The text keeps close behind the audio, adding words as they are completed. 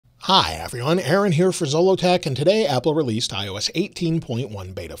Hi everyone, Aaron here for Zollotech, and today Apple released iOS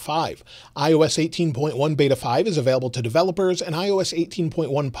 18.1 Beta 5. iOS 18.1 Beta 5 is available to developers, and iOS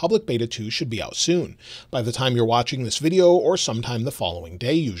 18.1 Public Beta 2 should be out soon, by the time you're watching this video or sometime the following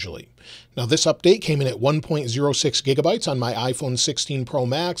day usually. Now this update came in at 1.06 gigabytes on my iPhone 16 Pro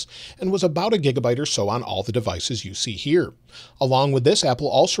Max and was about a gigabyte or so on all the devices you see here. Along with this, Apple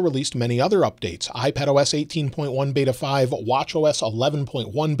also released many other updates: iPadOS 18.1 Beta 5, watchOS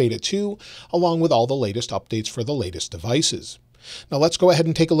 11.1 Beta 2, along with all the latest updates for the latest devices. Now let's go ahead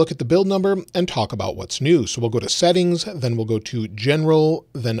and take a look at the build number and talk about what's new. So we'll go to Settings, then we'll go to General,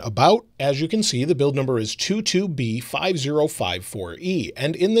 then About. As you can see, the build number is 22B5054E,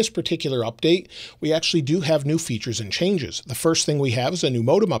 and in this particular update, we actually do have new features and changes. The first thing we have is a new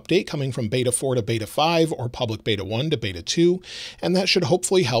modem update coming from Beta 4 to Beta 5 or Public Beta 1 to Beta 2, and that should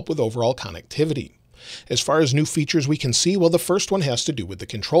hopefully help with overall connectivity. As far as new features we can see, well, the first one has to do with the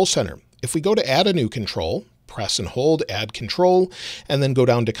control center. If we go to add a new control, press and hold add control, and then go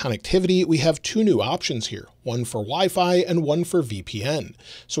down to connectivity, we have two new options here, one for Wi-Fi and one for VPN.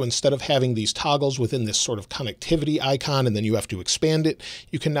 So instead of having these toggles within this sort of connectivity icon and then you have to expand it,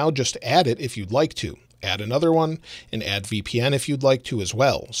 you can now just add it if you'd like to. Add another one and add VPN if you'd like to as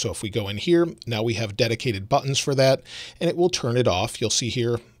well. So if we go in here, now we have dedicated buttons for that, and it will turn it off. You'll see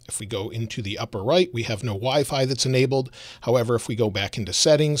here, if we go into the upper right, we have no Wi-Fi that's enabled. However, if we go back into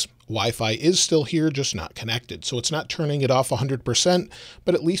settings, Wi-Fi is still here, just not connected. So it's not turning it off 100%,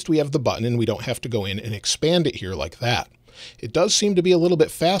 but at least we have the button and we don't have to go in and expand it here like that. It does seem to be a little bit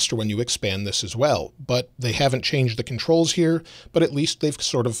faster when you expand this as well, but they haven't changed the controls here, but at least they've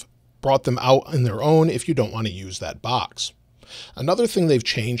sort of brought them out on their own if you don't want to use that box. Another thing they've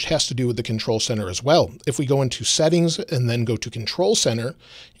changed has to do with the control center as well. If we go into settings and then go to control center,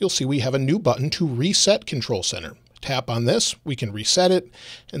 you'll see we have a new button to reset control center. Tap on this, we can reset it,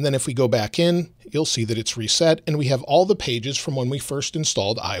 and then if we go back in, you'll see that it's reset and we have all the pages from when we first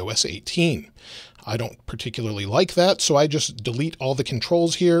installed iOS 18. I don't particularly like that, so I just delete all the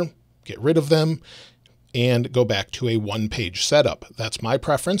controls here, get rid of them, and go back to a one-page setup. That's my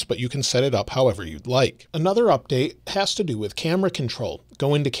preference, but you can set it up however you'd like. Another update has to do with camera control.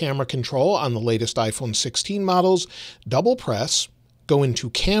 Go into camera control on the latest iPhone 16 models, double press, go into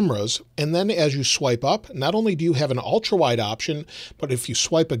cameras, and then as you swipe up, not only do you have an ultra-wide option, but if you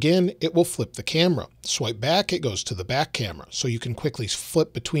swipe again, it will flip the camera. Swipe back, it goes to the back camera. So you can quickly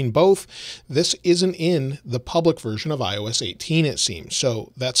flip between both. This isn't in the public version of iOS 18, it seems,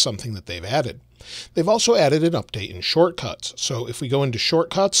 so that's something that they've added. They've also added an update in shortcuts. So if we go into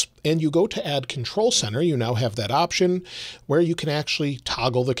shortcuts and you go to add control center, you now have that option where you can actually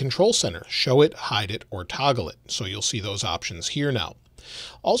toggle the control center, show it, hide it, or toggle it. So you'll see those options here now.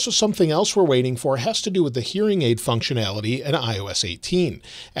 Also, something else we're waiting for has to do with the hearing aid functionality in iOS 18.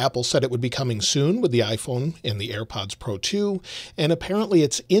 Apple said it would be coming soon with the iPhone and the AirPods Pro 2, and apparently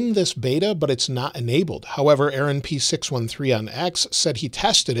it's in this beta, but it's not enabled. However, Aaron P613 on X said he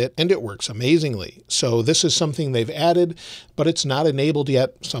tested it and it works amazingly. So this is something they've added, but it's not enabled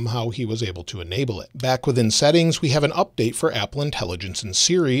yet. Somehow he was able to enable it. Back within settings, we have an update for Apple Intelligence and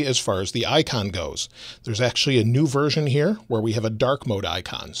Siri as far as the icon goes. There's actually a new version here where we have a dark mode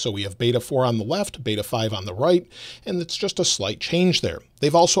icon. So we have Beta 4 on the left, Beta 5 on the right, and it's just a slight change there.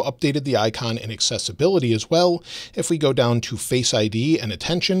 They've also updated the icon in accessibility as well. If we go down to Face ID and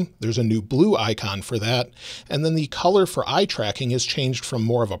Attention, there's a new blue icon for that. And then the color for eye tracking is changed from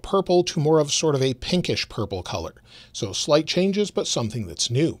more of a purple to more of sort of a pinkish purple color. So slight changes, but something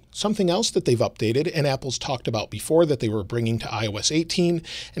that's new. Something else that they've updated, and Apple's talked about before that they were bringing to iOS 18,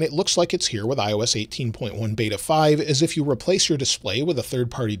 and it looks like it's here with iOS 18.1 Beta 5, is if you replace your display with a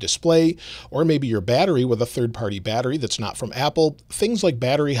third-party display, or maybe your battery with a third-party battery that's not from Apple, things like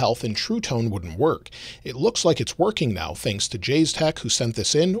battery health and True Tone wouldn't work. It looks like it's working now, thanks to Jay's Tech, who sent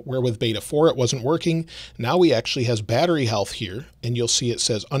this in, where with Beta 4 it wasn't working. Now he actually has battery health here, and you'll see it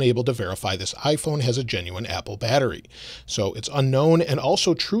says unable to verify this iPhone has a genuine Apple battery. So it's unknown, and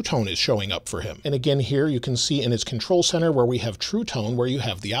also True Tone is showing up for him. And again here you can see in its control center where we have True Tone, where you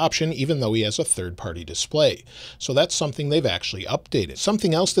have the option even though he has a third-party display. So that's something they've actually updated.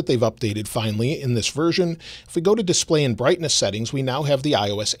 Something else that they've updated finally in this version, if we go to display and brightness settings, we now have the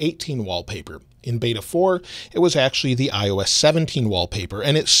iOS 18 wallpaper. In Beta 4, it was actually the iOS 17 wallpaper,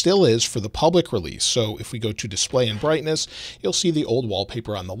 and it still is for the public release. So if we go to display and brightness, you'll see the old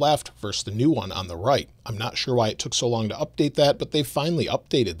wallpaper on the left versus the new one on the right. I'm not sure why it took so long to update that, but they've finally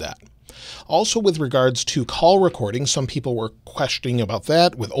updated that. Also, with regards to call recording, some people were questioning about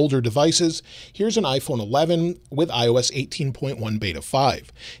that with older devices. Here's an iPhone 11 with iOS 18.1 Beta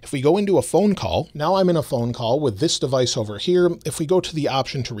 5. If we go into a phone call, now I'm in a phone call with this device over here. If we go to the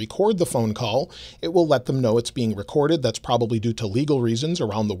option to record the phone call, it will let them know it's being recorded. That's probably due to legal reasons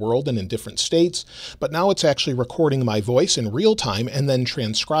around the world and in different states. But now it's actually recording my voice in real time and then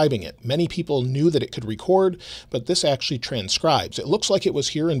transcribing it. Many people knew that it could record, but this actually transcribes. It looks like it was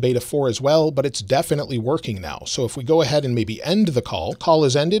here in Beta 4 as well, but it's definitely working now. So if we go ahead and maybe end the call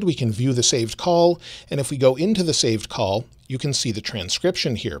is ended, we can view the saved call. And if we go into the saved call, you can see the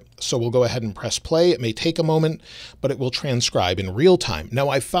transcription here. So we'll go ahead and press play. It may take a moment, but it will transcribe in real time. Now,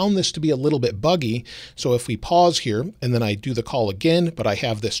 I found this to be a little bit buggy. So if we pause here and then I do the call again, but I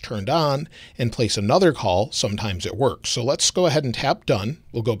have this turned on and place another call, sometimes it works. So let's go ahead and tap done.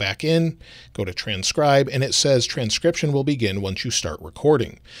 We'll go back in, go to transcribe, and it says transcription will begin once you start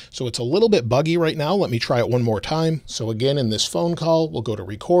recording. So it's a little bit buggy right now. Let me try it one more time. So again, in this phone call, we'll go to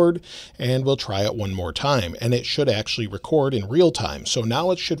record and we'll try it one more time, and it should actually record in real time. So now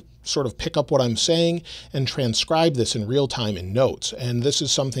it should sort of pick up what I'm saying and transcribe this in real time in notes. And this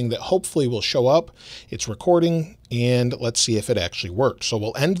is something that hopefully will show up. It's recording, and let's see if it actually worked. So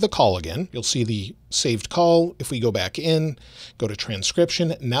we'll end the call again. You'll see the saved call. If we go back in, go to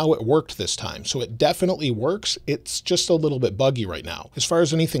transcription, now it worked this time. So it definitely works. It's just a little bit buggy right now. As far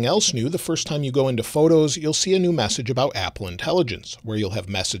as anything else new, the first time you go into Photos, you'll see a new message about Apple Intelligence, where you'll have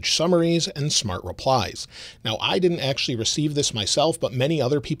message summaries and smart replies. Now, I didn't actually receive this myself, but many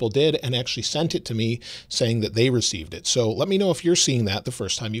other people did and actually sent it to me saying that they received it. So let me know if you're seeing that the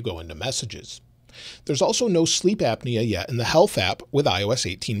first time you go into Messages. There's also no sleep apnea yet in the Health app with iOS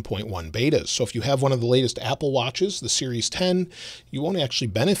 18.1 betas. So if you have one of the latest Apple Watches, the Series 10, you won't actually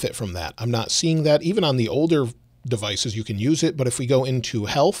benefit from that. I'm not seeing that. Even on the older devices, you can use it. But if we go into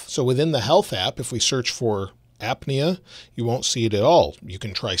Health, so within the Health app, if we search for apnea, you won't see it at all. You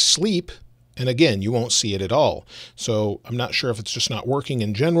can try sleep, and again, you won't see it at all. So I'm not sure if it's just not working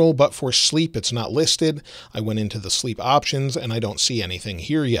in general, but for sleep, it's not listed. I went into the sleep options and I don't see anything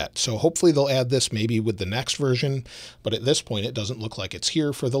here yet. So hopefully they'll add this maybe with the next version. But at this point, it doesn't look like it's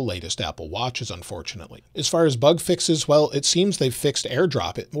here for the latest Apple Watches, unfortunately. As far as bug fixes, well, it seems they've fixed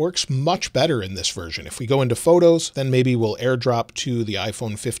AirDrop. It works much better in this version. If we go into Photos, then maybe we'll AirDrop to the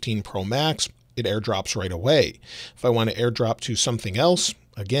iPhone 15 Pro Max. It AirDrops right away. If I want to AirDrop to something else,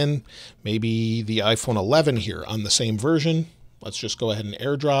 again, maybe the iPhone 11 here on the same version. Let's just go ahead and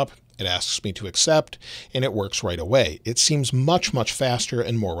AirDrop. It asks me to accept, and it works right away. It seems much, much faster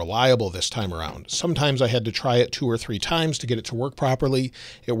and more reliable this time around. Sometimes I had to try it 2 or 3 times to get it to work properly.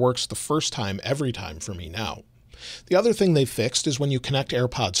 It works the first time every time for me now. The other thing they fixed is when you connect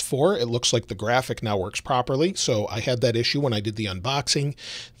AirPods 4, it looks like the graphic now works properly. So I had that issue when I did the unboxing.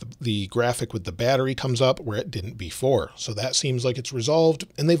 The graphic with the battery comes up where it didn't before. So that seems like it's resolved.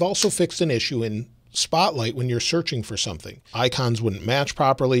 And they've also fixed an issue in Spotlight when you're searching for something. Icons wouldn't match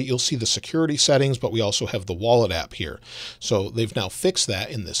properly. You'll see the security settings, but we also have the Wallet app here. So they've now fixed that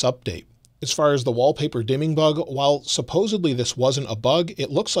in this update. As far as the wallpaper dimming bug, while supposedly this wasn't a bug,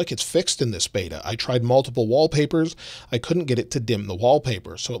 it looks like it's fixed in this beta. I tried multiple wallpapers. I couldn't get it to dim the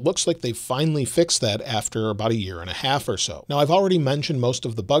wallpaper. So it looks like they've finally fixed that after about 1.5 years or so. Now, I've already mentioned most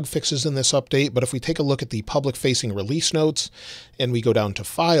of the bug fixes in this update, but if we take a look at the public-facing release notes and we go down to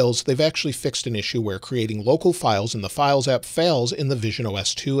Files, they've actually fixed an issue where creating local files in the Files app fails in the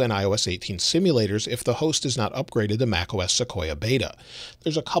visionOS 2 and iOS 18 simulators if the host is not upgraded to macOS Sequoia Beta.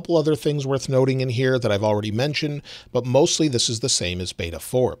 There's a couple other things worth noting in here that I've already mentioned, but mostly this is the same as Beta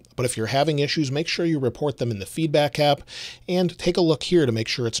 4. But if you're having issues, make sure you report them in the Feedback app and take a look here to make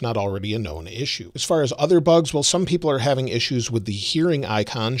sure it's not already a known issue. As far as other bugs, well, some people are having issues with the hearing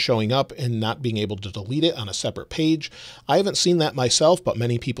icon showing up and not being able to delete it on a separate page. I haven't seen that myself, but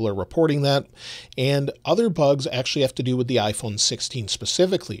many people are reporting that. And other bugs actually have to do with the iPhone 16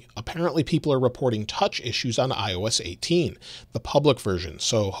 specifically. Apparently, people are reporting touch issues on iOS 18, the public version.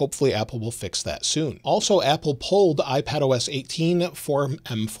 So hopefully Apple will fix that soon. Also, Apple pulled iPadOS 18 for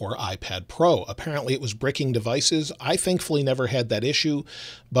M4 iPad Pro. Apparently it was bricking devices. I thankfully never had that issue,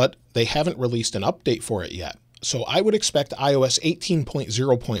 but they haven't released an update for it yet. So I would expect iOS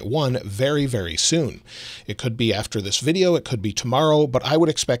 18.0.1 very, very soon. It could be after this video, it could be tomorrow, but I would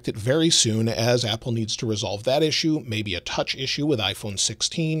expect it very soon as Apple needs to resolve that issue, maybe a touch issue with iPhone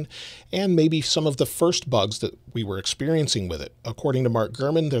 16, and maybe some of the first bugs that we were experiencing with it. According to Mark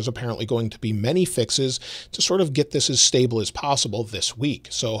Gurman, there's apparently going to be many fixes to sort of get this as stable as possible this week.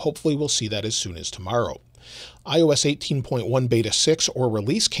 So hopefully we'll see that as soon as tomorrow. iOS 18.1 Beta 6 or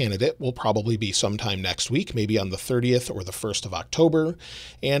release candidate will probably be sometime next week, maybe on the 30th or the 1st of October,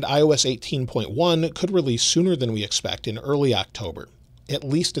 and iOS 18.1 could release sooner than we expect in early October. At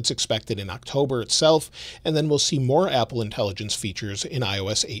least it's expected in October itself, and then we'll see more Apple Intelligence features in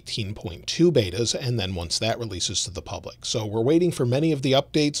iOS 18.2 betas, and then once that releases to the public. So we're waiting for many of the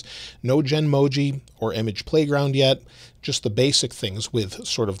updates. No Genmoji or Image Playground yet, just the basic things with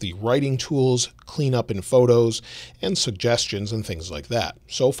sort of the writing tools, cleanup in photos, and suggestions and things like that.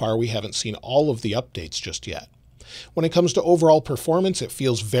 So far, we haven't seen all of the updates just yet. When it comes to overall performance, it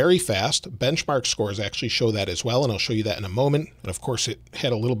feels very fast. Benchmark scores actually show that as well, and I'll show you that in a moment. And of course, it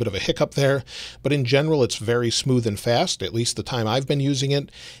had a little bit of a hiccup there, but in general, it's very smooth and fast, at least the time I've been using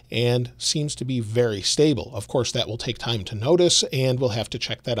it, and seems to be very stable. Of course, that will take time to notice, and we'll have to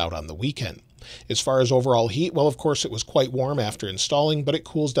check that out on the weekend. As far as overall heat, well, of course, it was quite warm after installing, but it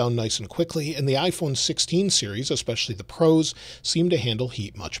cools down nice and quickly, and the iPhone 16 series, especially the Pros, seem to handle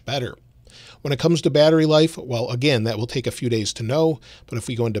heat much better. When it comes to battery life, well, again, that will take a few days to know, but if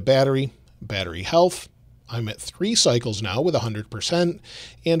we go into battery health, I'm at 3 cycles now with 100%,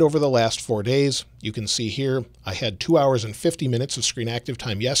 and over the last 4 days, you can see here, I had 2 hours and 50 minutes of screen active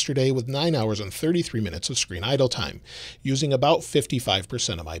time yesterday with 9 hours and 33 minutes of screen idle time, using about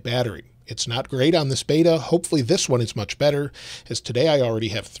 55% of my battery. It's not great on this beta. Hopefully this one is much better, as today I already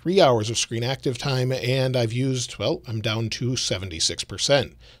have 3 hours of screen active time and I've used, well, I'm down to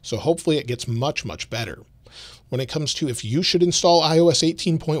 76%. So hopefully it gets much, much better. When it comes to if you should install iOS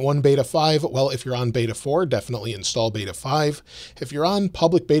 18.1 Beta 5, well, if you're on Beta 4, definitely install Beta 5. If you're on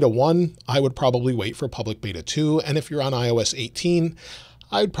Public Beta 1, I would probably wait for Public Beta 2. And if you're on iOS 18,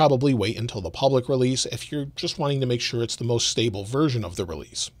 I'd probably wait until the public release if you're just wanting to make sure it's the most stable version of the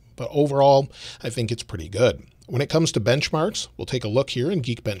release. But overall, I think it's pretty good. When it comes to benchmarks, we'll take a look here in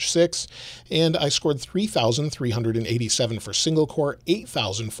Geekbench 6, and I scored 3,387 for single-core,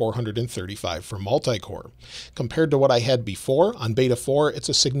 8,435 for multi-core. Compared to what I had before on Beta 4, it's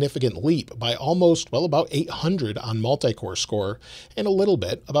a significant leap by almost, well, about 800 on multi-core score, and a little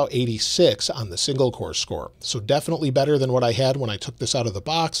bit, about 86 on the single-core score. So definitely better than what I had when I took this out of the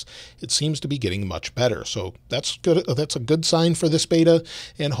box. It seems to be getting much better. So that's good. That's a good sign for this beta,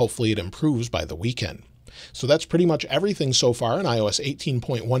 and hopefully it improves by the weekend. So that's pretty much everything so far in iOS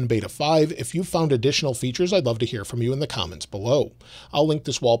 18.1 Beta 5. If you've found additional features, I'd love to hear from you in the comments below. I'll link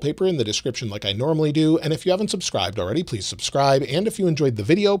this wallpaper in the description like I normally do, and if you haven't subscribed already, please subscribe, and if you enjoyed the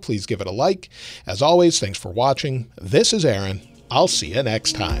video, please give it a like. As always, thanks for watching. This is Aaron. I'll see you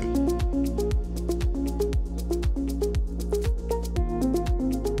next time.